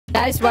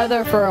nice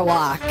weather for a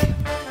walk.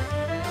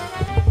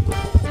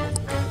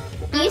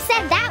 You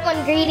said that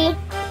one, Greedy.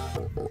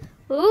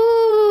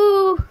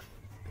 Ooh.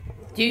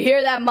 Do you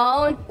hear that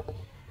moan?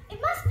 It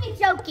must be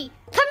Jokey.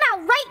 Come out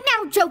right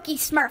now, Jokey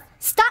Smurf.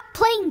 Stop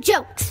playing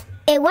jokes.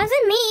 It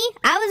wasn't me.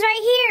 I was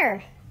right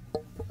here.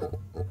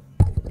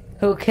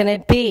 Who can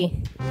it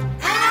be?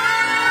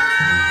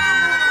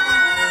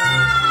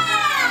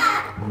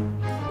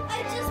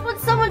 I just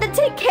want someone to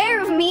take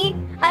care of me.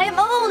 I am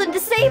old and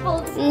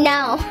disabled.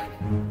 No.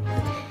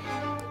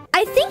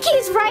 I think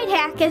he's right,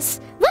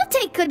 Hackus. We'll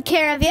take good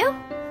care of you.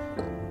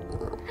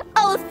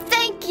 Oh,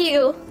 thank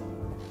you.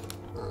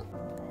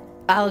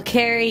 I'll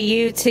carry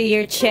you to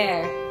your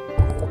chair.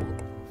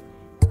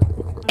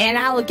 And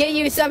I'll get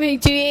you something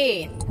to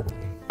eat.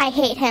 I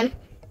hate him.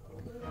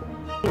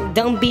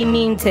 Don't be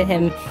mean to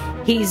him.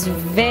 He's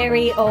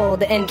very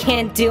old and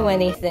can't do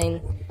anything.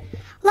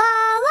 La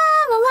la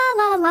la la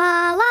la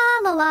la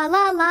la la la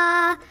la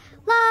la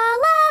la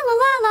la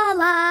la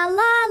la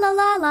la la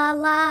la la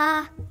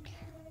la.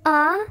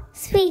 Aw,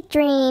 sweet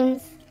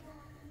dreams.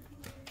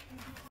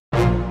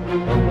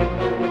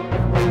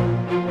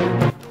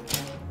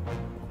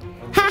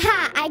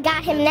 Haha, I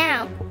got him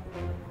now.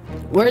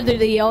 Where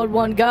did the old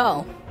one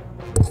go?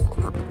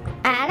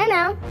 I don't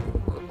know.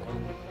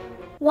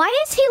 Why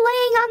is he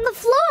laying on the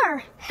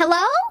floor?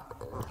 Hello?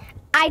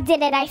 I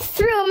did it. I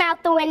threw him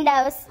out the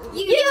windows.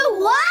 You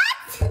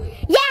what?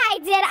 Yeah, I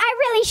did. I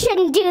really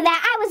shouldn't do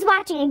that. I was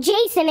watching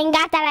Jason and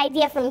got that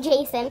idea from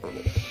Jason.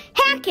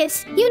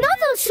 Hackus, you know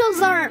those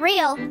shows aren't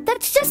real.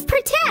 That's just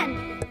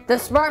pretend. The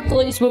Smart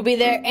Police will be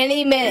there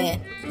any minute.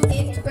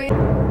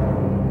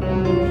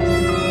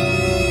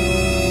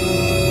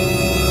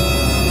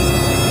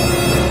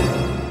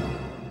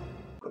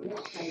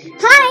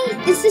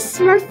 Hi, this is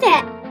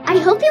Smurfette. I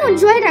hope you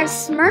enjoyed our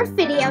Smurf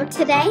video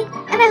today,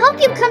 and I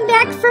hope you come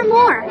back for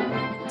more.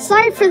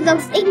 Sorry for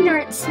those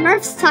ignorant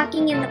Smurfs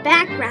talking in the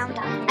background.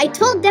 I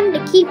told them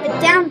to keep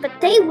it down,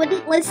 but they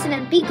wouldn't listen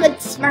and be good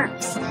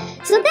Smurfs.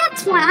 So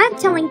that's why I'm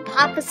telling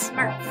Papa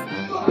Smurf.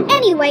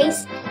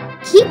 Anyways,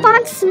 keep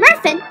on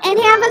Smurfing and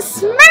have a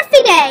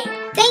Smurfy day!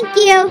 Thank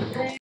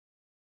you!